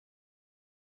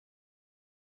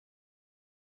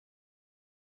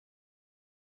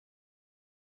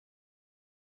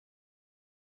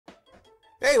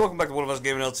Hey, welcome back to One of Us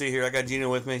Jeano and LT here. I got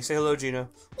Jeano with me. Say hello, Jeano.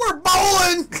 We're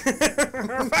bowling!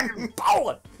 We're fucking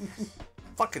bowling!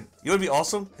 Fucking, you would be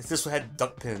awesome if this had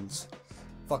duck pins.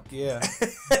 Fuck yeah.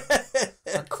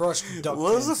 I crushed duck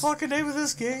What was the pins. fucking name of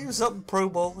this game? Something Pro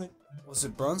Bowling? Was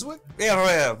it Brunswick?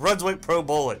 Yeah, Brunswick Pro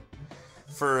Bowling.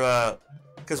 For,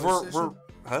 cause we're,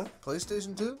 huh?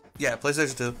 PlayStation 2? Yeah,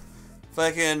 PlayStation 2.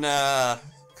 Fucking,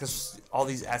 cause all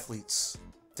these athletes,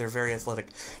 they're very athletic.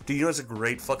 Do you know it's a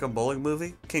great fucking bowling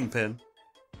movie? Kingpin.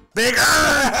 Big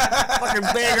Earn! Fucking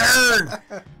Big Earn!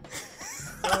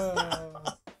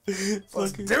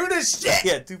 Let's do this shit!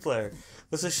 Yeah, 2-player.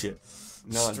 What's this shit?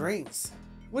 None. Strength.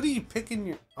 What are you picking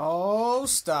your... Oh,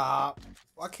 stop.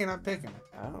 Why can't I pick him?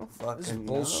 I don't fucking This is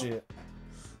bullshit.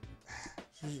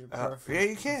 yeah,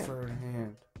 you can. Preferred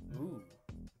hand. Ooh.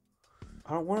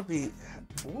 I don't want to be...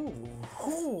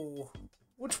 Ooh.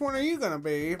 Which one are you gonna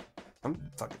be? I'm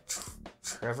fucking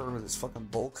Trevor with his fucking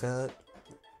bowl cut.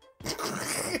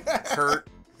 Kurt.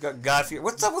 Got Godfrey.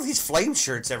 What's up with these flame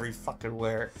shirts every fucking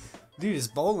wear? Dude, it's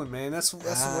bowling, man. That's the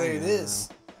way it is.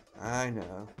 I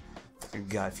know. Fucking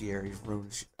Guy Fieri's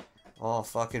ruined shit. Oh,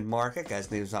 fucking Mark. That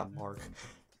guy's name's not Mark.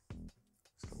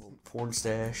 It's a little porn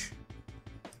stash.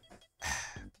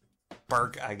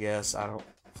 Burke, I guess. I don't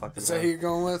fucking Is that who you're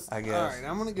going with? I guess. Alright,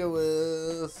 I'm gonna go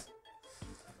with...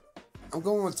 I'm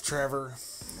going with Trevor.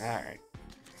 Alright.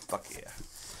 Fuck yeah.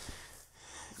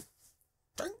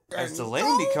 Drink As the and lane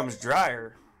go. becomes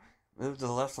drier, move to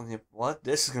the left on the... What?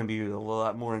 This is going to be a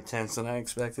lot more intense than I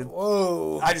expected.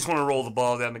 Whoa. I just want to roll the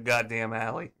ball down the goddamn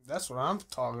alley. That's what I'm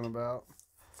talking about.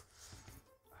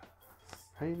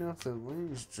 How do you know if the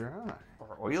lane's dry?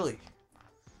 Or oily.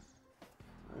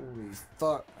 Holy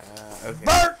fuck. Okay.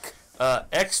 Burke!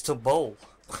 X to bowl.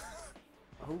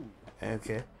 Oh.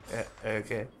 Okay.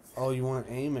 Okay. Oh, you want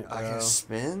to aim it, bro. I can You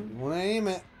spin? want to aim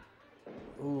it.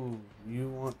 Ooh, you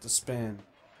want the spin.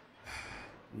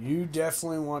 You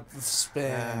definitely want the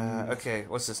spin. Okay,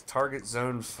 what's this? Target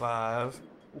zone 5.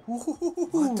 Ooh,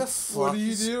 What the fuck What are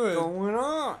you is doing? going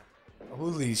on?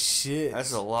 Holy shit.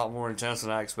 That's a lot more intense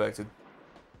than I expected.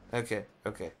 Okay,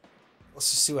 okay. Let's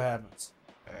just see what happens.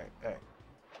 Alright.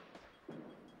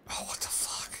 Oh, what the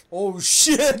fuck? Oh,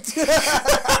 shit.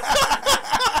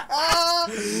 Oh,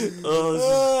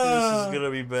 this is gonna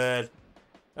be bad.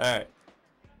 Alright.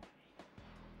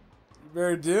 You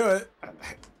better do it.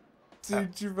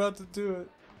 Dude, you're about to do it.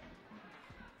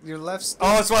 Your left stick.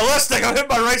 Oh, it's my left stick! I'm hitting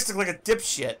my right stick like a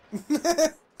dipshit.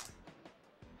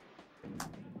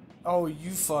 Oh,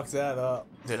 you fucked that up.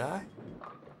 Did I?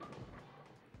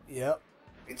 Yep.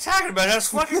 What are you talking about? That's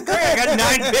fucking great. I got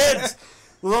 9 pins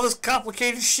with all this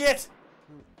complicated shit.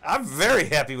 I'm very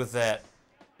happy with that.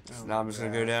 So now I'm just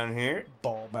gonna go down here.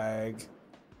 Ball bag.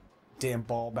 Damn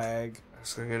ball bag. I'm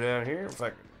just gonna go down here.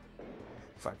 Fuck.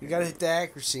 You gotta hit the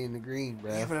accuracy in the green,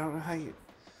 bro. Yeah, but I don't know how you.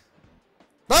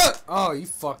 But oh, you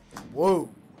fucked. Whoa.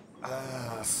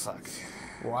 Fuck.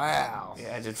 Wow.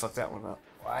 Yeah, I did fuck that one up.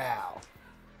 Wow.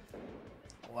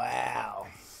 Wow.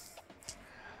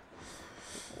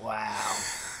 Wow.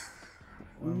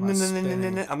 No.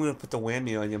 I'm gonna put the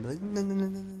whammy on you. I'm like, no.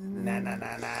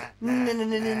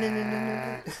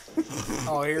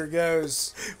 Oh, here it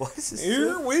goes. What is this?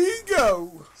 Here we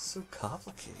go. So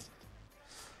complicated.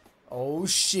 Oh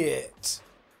shit.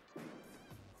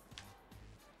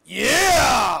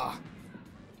 Yeah.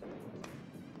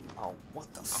 Oh,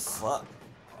 what the fuck?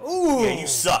 Ooh. Yeah, you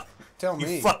suck. Tell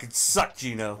me. You fucking suck,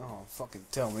 Jeano. Oh, fucking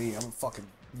tell me. I'm a fucking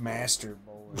master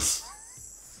bowler.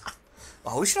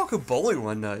 Oh, we should all go bowling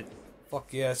one night.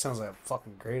 Fuck yeah, that sounds like a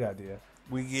fucking great idea.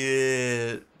 We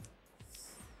get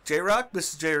J-Rock,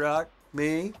 Mrs. J-Rock,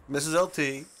 me, Mrs.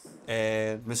 LT,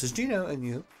 and Mrs. Jeano, and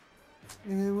you.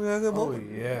 And we all go Oh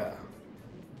bowling. yeah.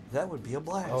 That would be a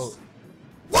blast. Oh.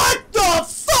 What the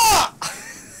fuck?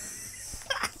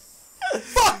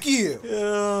 Fuck you.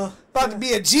 Yeah. About to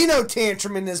be a Jeano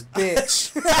tantrum in this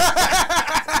bitch.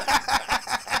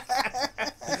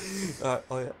 Oh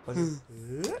yeah.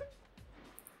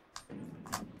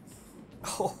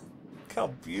 Oh, look how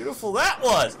beautiful that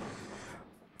was.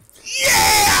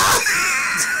 Yeah!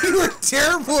 You were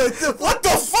terrible at the. What the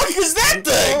fuck is that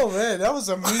thing? Oh man, that was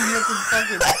a mean looking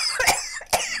fucking.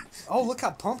 Oh, look how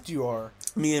pumped you are.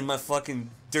 Me and my fucking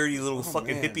dirty little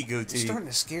fucking Man, hippie goatee. You're starting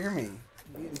to scare me.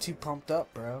 You're getting too pumped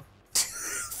up, bro.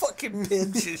 Fucking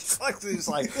pinches. Fuck this,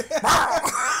 like.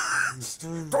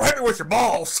 Don't hit me with your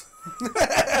balls.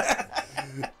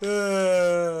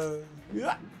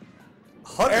 Yeah.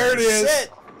 There it is.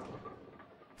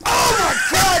 Oh my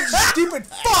god, you stupid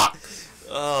fuck!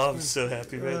 Oh, I'm so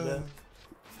happy right now.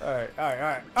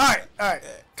 Alright.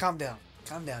 Calm down,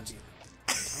 Gina.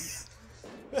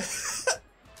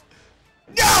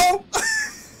 No!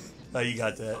 Oh, you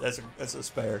got that. That's a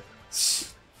spare.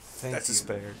 Thank That's you. a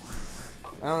spare.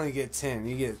 I only get 10.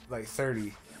 You get like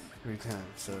 30 every time.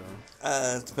 So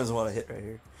It depends on what I hit right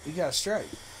here. you got a strike.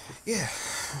 Yeah.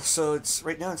 So it's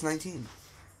right now it's 19.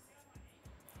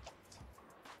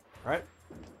 Right?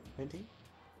 19?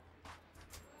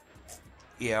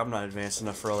 Yeah, I'm not advanced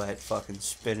enough for all that fucking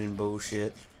spinning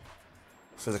bullshit.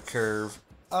 For the curve.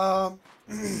 I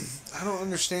don't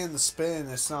understand the spin.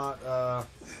 It's not.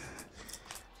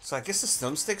 So I guess the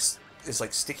thumbsticks is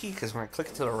like sticky because when I click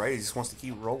it to the right, it just wants to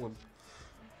keep rolling.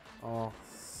 Oh.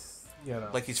 Yeah.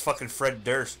 Like he's fucking Fred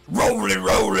Durst. Rolling,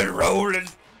 rolling, rolling.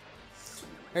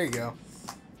 There you go.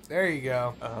 There you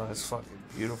go. Oh, that's fucking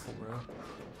beautiful, bro.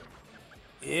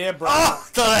 Yeah, bro. Oh, I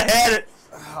thought I had it.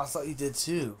 Oh, I thought you did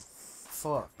too.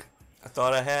 Fuck. I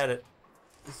thought I had it.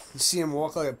 You see him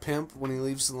walk like a pimp when he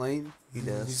leaves the lane? He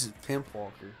does. He's a pimp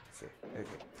walker. Okay,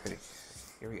 ready.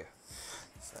 Here we go.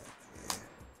 So,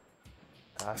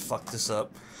 yeah. I fucked this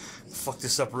up. Fucked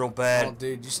this up real bad. Oh,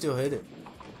 dude, you still hit it.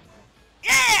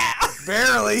 Yeah!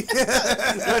 Barely.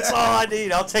 That's all I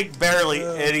need. I'll take barely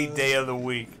any day of the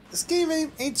week. This game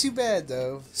ain't too bad,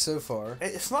 though, so far.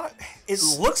 It's not... It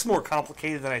looks more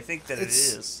complicated than I think that it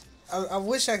is. I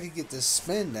wish I could get this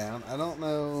spin down. I don't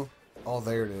know... Oh,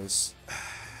 there it is.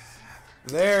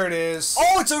 There it is.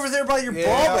 Oh, it's over there by your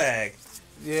ball bag.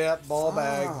 Yeah, ball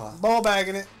bag. Ah. Ball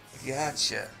bagging it.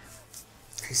 Gotcha.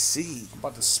 I see. I'm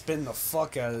about to spin the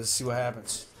fuck out of this, see what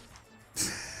happens.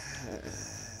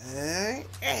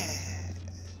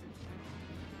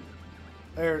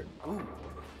 There. Ooh.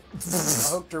 I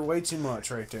hooked her way too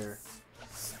much right there.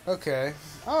 Okay.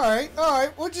 Alright.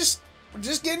 We're just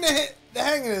getting the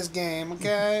hang of this game,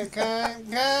 okay?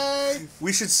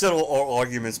 We should settle our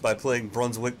arguments by playing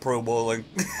Brunswick Pro Bowling.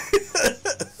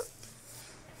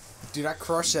 Dude, I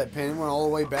crushed that pin and went all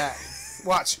the way back.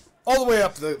 Watch. All the way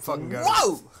up the fucking gutter.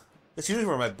 Whoa! That's usually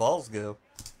where my balls go.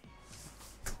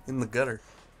 In the gutter.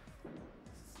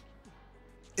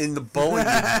 In the bowling,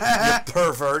 you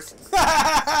pervert.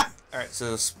 Alright,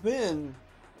 so spin.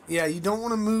 Yeah, you don't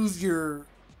want to move your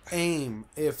aim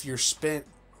if you're spin.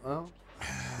 Well,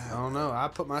 I don't know. I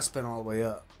put my spin all the way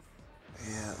up.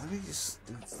 Yeah, let me just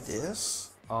do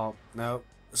this. Oh, no.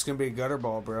 It's going to be a gutter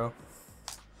ball, bro.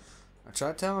 I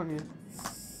tried telling you.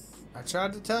 I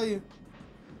tried to tell you.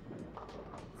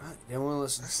 You didn't want to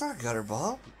listen. That's not a gutter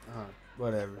ball.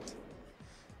 Whatever.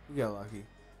 You got lucky.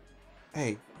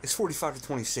 Hey, it's 45 to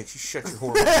 26. You shut your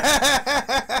whore.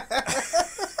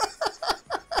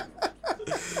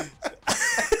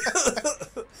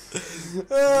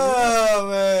 Oh,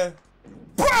 man.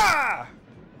 Bah!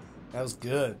 That was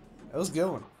good. That was a good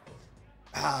one.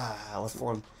 I left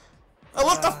one. I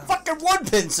left the fucking one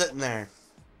pin sitting there.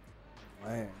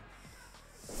 Man.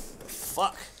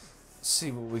 Fuck. Let's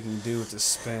see what we can do with this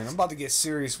spin. I'm about to get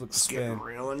serious with the It's spin. getting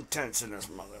real intense in this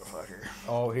motherfucker.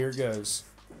 Oh, here goes.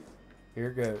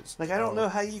 Here goes. Like, I don't know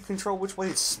how you control which way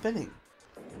it's spinning.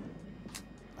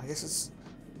 I guess it's...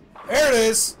 There it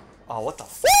is! Oh, what the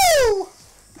f... Woo!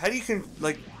 How do you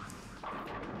like...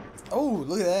 Oh,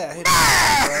 look at that. I hit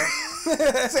it,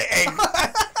 That's an egg.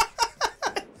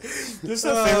 This is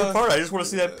the favorite part. I just want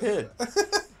to see that pin.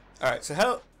 Alright, so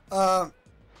how...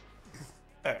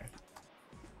 Alright.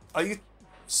 Are you...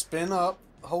 Spin up.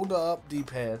 Hold up,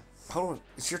 D-pad. Hold on.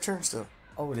 It's your turn still.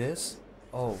 Oh, it is?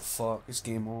 Oh, fuck. It's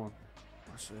game on.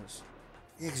 Watch this.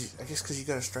 Yeah, I guess because you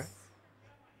got a strike.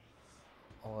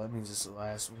 Oh, that means it's the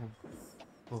last one.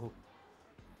 Oh.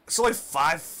 It's only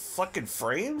 5 fucking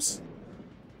frames?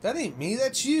 That ain't me.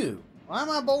 That's you. Why am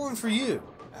I bowling for you?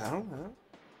 I don't know.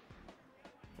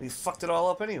 You fucked it all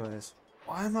up anyways.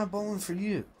 Why am I bowling for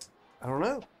you? I don't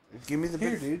know. Give me the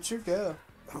Here, big... dude. Sure go.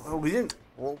 Oh, we didn't.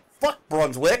 Well, fuck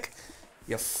Brunswick.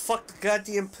 You fucked the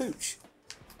goddamn pooch.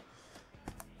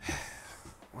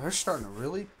 Well, they're starting to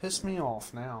really piss me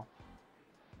off now.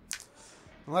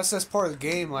 Unless that's part of the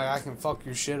game, like I can fuck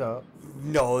your shit up.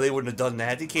 No, they wouldn't have done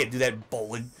that. They can't do that in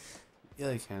bowling. Yeah,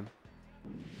 they can.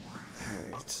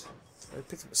 Alright. I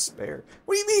picked up a spare.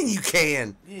 What do you mean you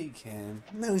can? Yeah, you can.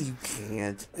 No, you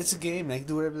can't. It's a game. They can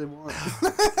do whatever they want.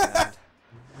 God.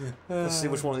 Let's see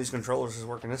which one of these controllers is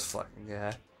working this fucking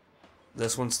guy.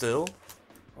 This one still?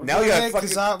 Well, now you got fucking...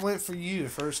 Because I went for you the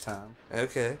first time.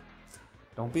 Okay.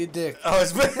 Don't be a dick. Oh,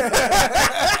 it's been...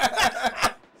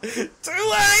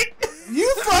 Too late!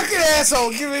 You fucking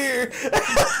asshole! Give me here.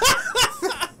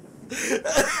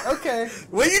 Okay.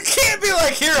 Well, you can't be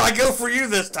like, here, I go for you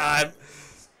this time.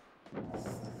 Okay.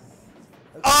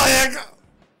 Oh, yeah.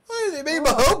 Oh, they made him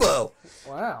a hobo.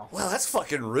 Wow. Wow, that's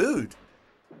fucking rude.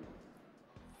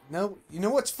 No, you know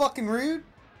what's fucking rude?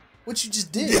 What you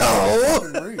just did. No.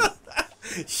 Fucking rude.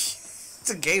 It's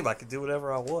a game. I can do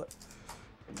whatever I want.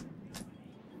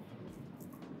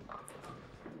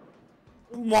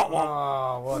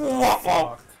 Oh, what the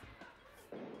fuck?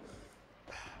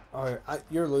 Alright,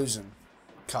 you're losing,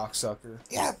 cocksucker.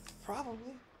 Yeah,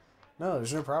 probably. No,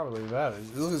 there's no probably about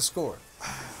it. Look at the score.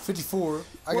 54.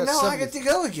 Well, now I get to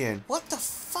go again. What the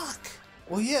fuck?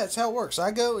 Well, yeah, that's how it works.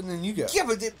 I go and then you go. Yeah,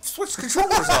 but they switch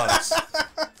controllers on us.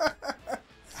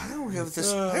 I don't want to go with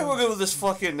this. I don't want to go with this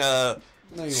fucking No,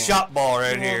 you shot won't. ball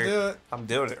right You here. won't do it. I'm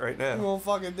doing it right now. You won't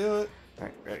fucking do it. All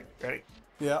right, ready.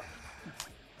 Yeah.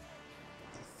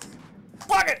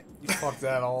 Fuck it. You fucked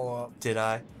that all up. Did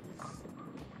I?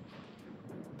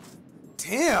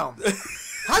 Damn.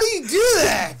 How do you do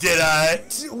that? Did I?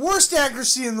 Worst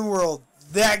accuracy in the world.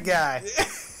 That guy.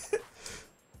 It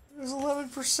was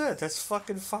 11%. That's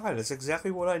fucking fine. That's exactly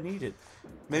what I needed.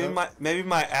 Maybe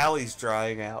my alley's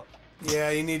drying out. Yeah,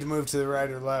 you need to move to the right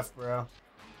or left, bro.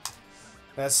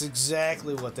 That's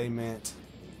exactly what they meant.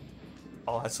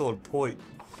 Oh, that's on point.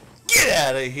 Get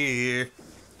out of here.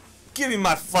 Give me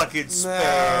my fucking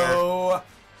spare. No.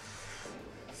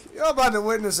 You're about to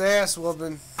witness ass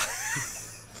whooping.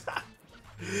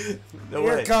 No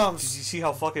Here way. it comes. Did you see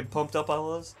how fucking pumped up I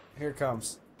was? Here it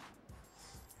comes.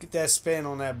 Get that spin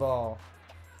on that ball.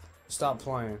 Stop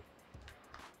playing.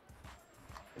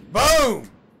 Boom!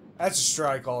 That's a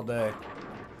strike all day.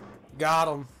 Got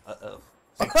him. Uh-oh.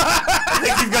 I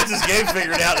think you've got this game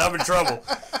figured out and I'm in trouble.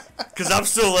 Because I'm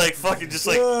still like fucking just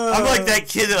like, I'm like that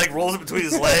kid that like rolls it between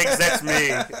his legs. That's me.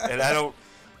 And I don't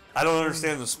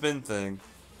understand the spin thing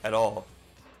at all.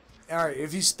 Alright,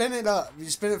 if you spin it up, if you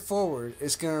spin it forward,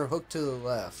 it's going to hook to the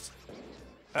left.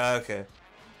 Okay.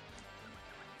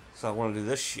 So I want to do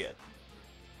this shit.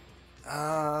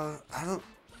 I don't...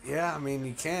 Yeah, I mean,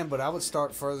 you can, but I would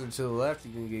start further to the left.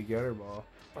 You're going to get gutter ball.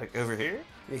 Like over here?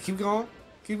 Yeah, keep going.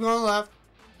 Keep going left.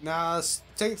 Now,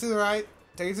 take it to the right.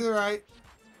 Take it to the right.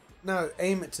 No,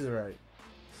 aim it to the right.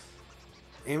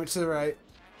 Aim it to the right.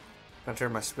 Can I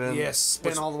turn my spin? Yes,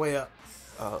 spin all the way up.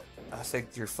 I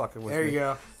think you're fucking with me. There you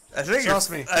go. I think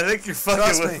Trust me. I think you're fucking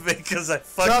Trust with me because I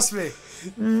fucking... Trust me.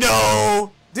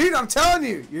 No! Dude, I'm telling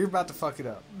you. You're about to fuck it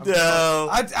up. No.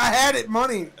 I had it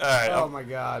money. Alright. Oh, my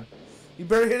God. You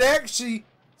better hit X.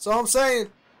 That's all I'm saying.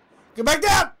 Get back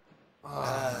down.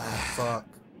 Oh, fuck.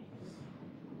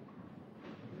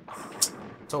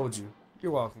 Told you.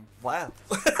 You're welcome. Wow.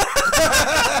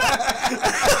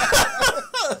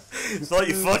 Thought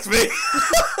you fucked me?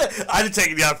 I'd have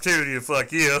taken the opportunity to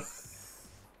fuck you.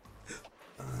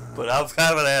 But I'm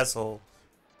kind of an asshole.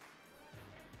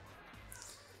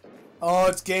 Oh,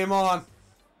 it's game on.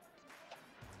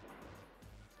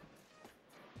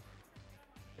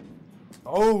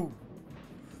 Oh.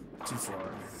 Too far.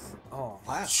 Oh.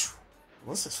 Wow.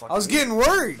 What's this fucking... I was getting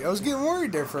worried. I was getting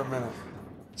worried there for a minute.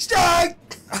 Strike!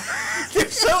 You're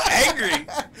so angry.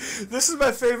 This is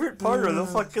my favorite part of the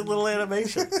fucking little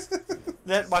animations.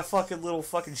 That my fucking little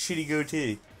fucking shitty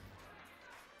goatee.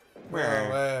 Oh,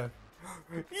 man.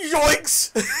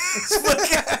 Yoinks!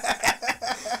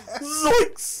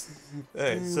 Zoinks!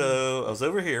 Alright, so I was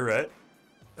over here, right?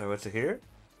 I went to here.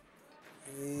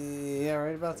 Yeah,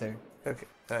 right about there. Okay.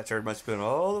 I turned my spin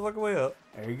all the fucking way up.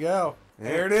 There you go. Yeah.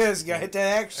 There it is. You gotta hit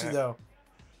that action, Right. though.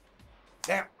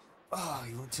 Damn. Oh,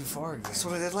 you went too far again. That's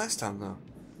what I did last time, though.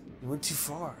 You went too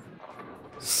far.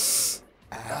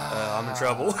 I'm in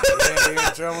trouble. Yeah, you're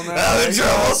in trouble now. I'm in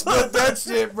trouble. Split that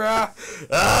shit, bro.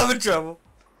 I'm in trouble.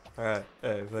 Alright,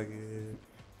 hey, fucking...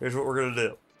 Here's what we're gonna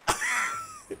do.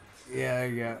 Yeah,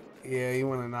 you got. Yeah, you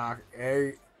want to knock.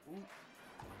 Hey.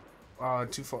 Oh,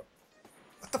 too far.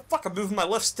 What the fuck? I'm moving my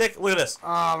left stick. Look at this.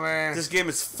 Oh, man. This game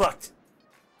is fucked.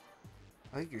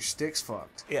 I think your stick's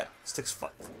fucked. Yeah, stick's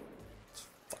fucked. It's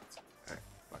fucked. Alright,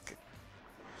 fuck it.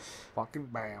 Fucking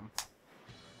bam.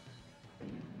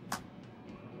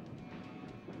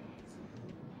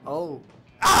 Oh.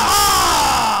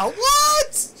 Ah!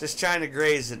 What? Just trying to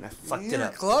graze it and I fucked You it were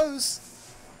up. close.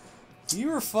 You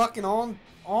were fucking on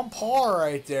par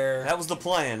right there. That was the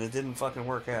plan. It didn't fucking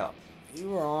work out.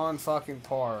 You were on fucking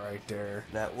par right there.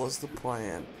 That was the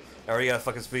plan. Alright, you gotta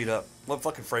fucking speed up. What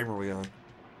fucking frame are we on?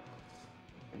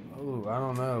 Oh, I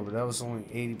don't know, but that was only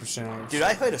 80% accuracy. Dude,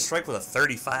 I played a strike with a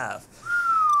 35.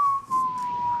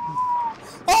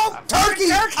 Oh,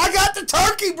 turkey! I got the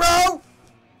turkey, bro!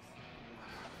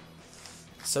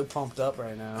 So pumped up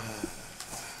right now.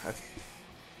 Okay.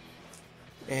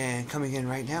 And coming in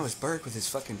right now is Berg with his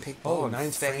fucking pink ball Oh, and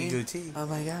ninth fat frame? goatee. Oh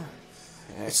my god.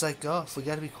 Yeah. It's like golf. We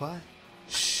gotta be quiet.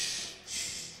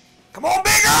 Come on,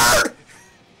 Bigger!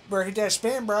 Better hit that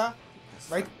spin, bro.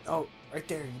 Right. Oh, right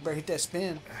there. You better hit that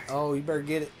spin. Oh, you better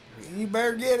get it. You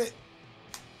better get it.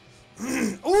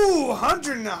 Ooh,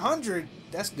 100 and 100.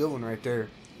 That's a good one right there.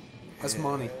 That's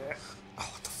money. Oh,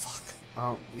 what the fuck?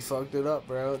 Oh, you fucked it up,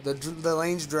 bro. The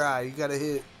lane's dry. You gotta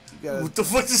hit. What the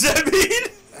fuck does that mean?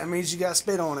 That means you gotta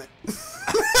spit on it.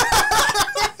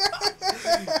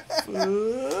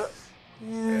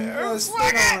 You gotta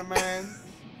spit on it, man.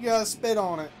 You gotta spit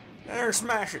on it. There,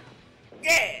 smash it.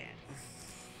 Yeah.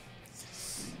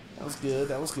 That was good.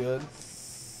 That was good.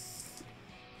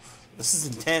 This is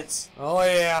intense. Oh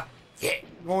yeah. Yeah.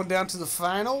 Going down to the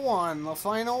final one. The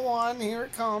final one. Here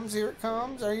it comes. Here it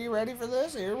comes. Are you ready for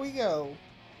this? Here we go.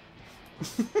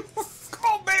 Come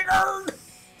on, Big Earn.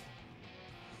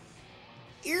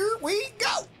 Here we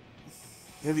go.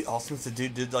 It'd be awesome if the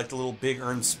dude did like the little Big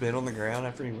Earn spin on the ground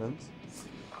after he wins.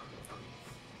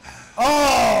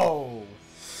 Oh!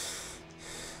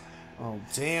 Oh,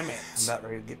 damn it. I'm about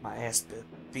ready to get my ass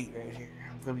beat right here.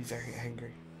 I'm gonna be very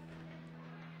angry.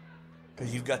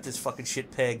 Because you've got this fucking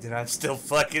shit pegged and I'm still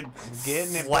fucking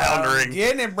Getting it, floundering. bro.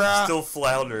 Getting it, bro. Still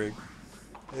floundering.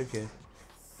 Okay.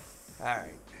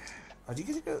 Alright. Oh, do you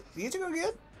get to go? Do you get to go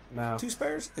again? No. 2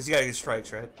 spares? Because you gotta get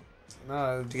strikes, right?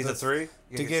 No. To get the 3?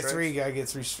 To get 3, you gotta get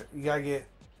 3. You gotta get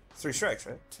 3 strikes,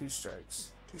 right? 2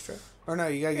 strikes. 2 strikes? Or no,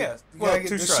 you gotta get. Yeah. You Well, gotta get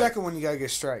 2 the strike. second one. You gotta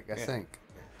get strike. I think.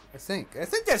 I think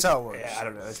that's how it works. Yeah, I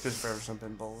don't know. It's been forever since I've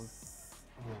been bowling.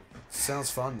 Sounds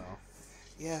fun though.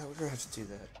 Yeah, we're gonna have to do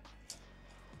that.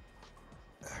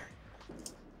 Alright.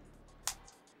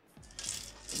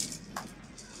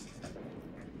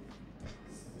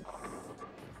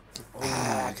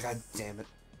 Ah, god damn it.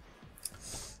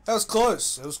 That was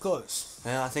close. It was close.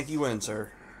 Yeah, I think you win,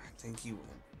 sir. I think you win.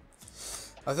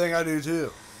 I think I do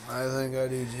too. I think I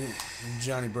do too. I'm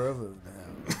Johnny Bravo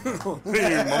now.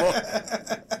 Hey, mama.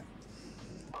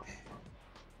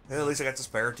 Yeah, at least I got the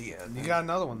spare at the end. You got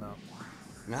another one though.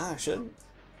 Nah, I shouldn't.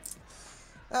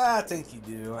 I think you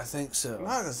do. I think so.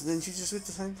 Nah, didn't you just hit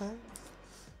the same thing?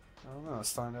 I don't know.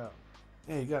 Let's find out.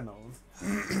 Yeah, you got another one.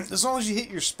 As long as you hit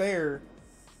your spare.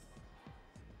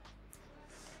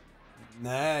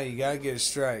 Nah, you gotta get a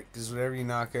strike because whatever you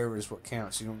knock over is what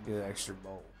counts. You don't get an extra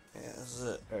bowl. Yeah, this is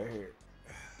it right here.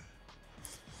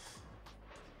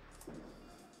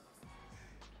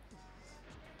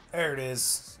 There it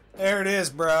is. There it is,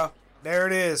 bro. There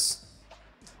it is.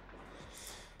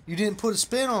 You didn't put a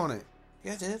spin on it.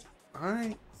 Yeah, I did. All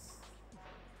right.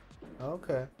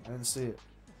 Okay, I didn't see it.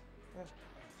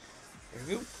 There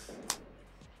you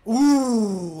go.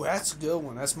 Ooh, that's a good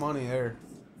one. That's money there.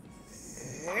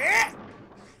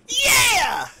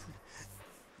 Yeah!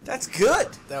 That's good.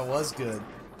 That was good.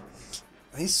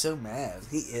 He's so mad.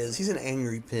 He is. He's an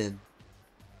angry pin.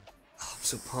 Oh, I'm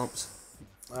so pumped.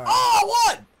 All right. Oh,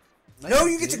 I won! No,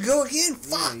 you did. get to go again.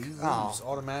 Yeah, Fuck. you lose Oh.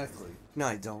 automatically. No,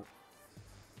 I don't.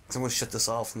 Cause I'm gonna shut this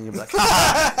off and you'll be like, ha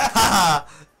ha ha.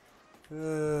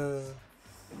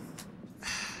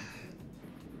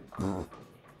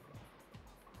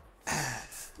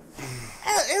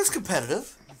 It was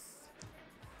competitive.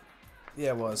 Yeah,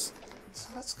 it was. So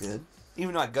that's good.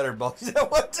 Even though I gutter balled you that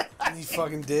one time. You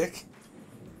fucking dick.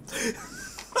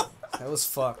 That was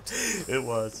fucked. It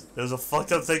was. It was a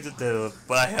fucked up thing to do,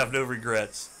 but I have no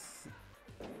regrets.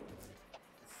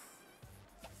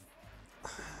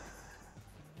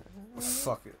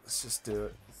 Fuck it. Let's just do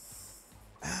it.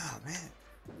 Oh, man.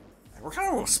 We're kind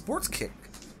of on a sports kick.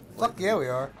 Fuck yeah, we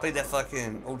are. Played that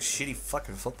fucking old shitty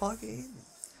fucking football game.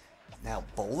 Now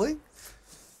bowling?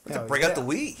 We Hell can break out the yeah.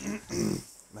 Wii.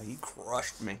 Man, you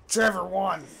crushed me. Trevor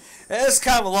won. It's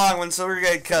kind of a long one, so we're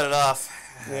going to cut it off.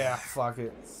 Yeah, fuck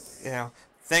it. You know,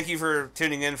 thank you for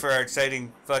tuning in for our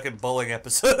exciting fucking bowling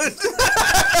episode.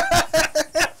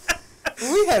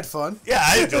 We had fun. Yeah,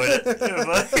 I enjoyed it.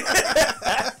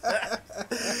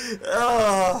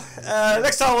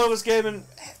 Next time one of us gaming.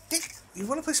 Dick, you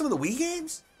want to play some of the Wii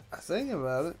games? I think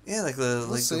about it. Yeah, like the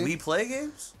see. Wii Play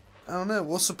games. I don't know.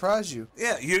 We'll surprise you.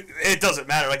 Yeah, it doesn't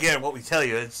matter. Again, what we tell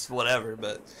you, it's whatever.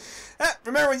 But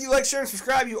remember, when you like, share, and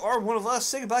subscribe, you are one of us.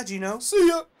 Say goodbye, Jeano. See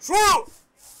ya. Swoop!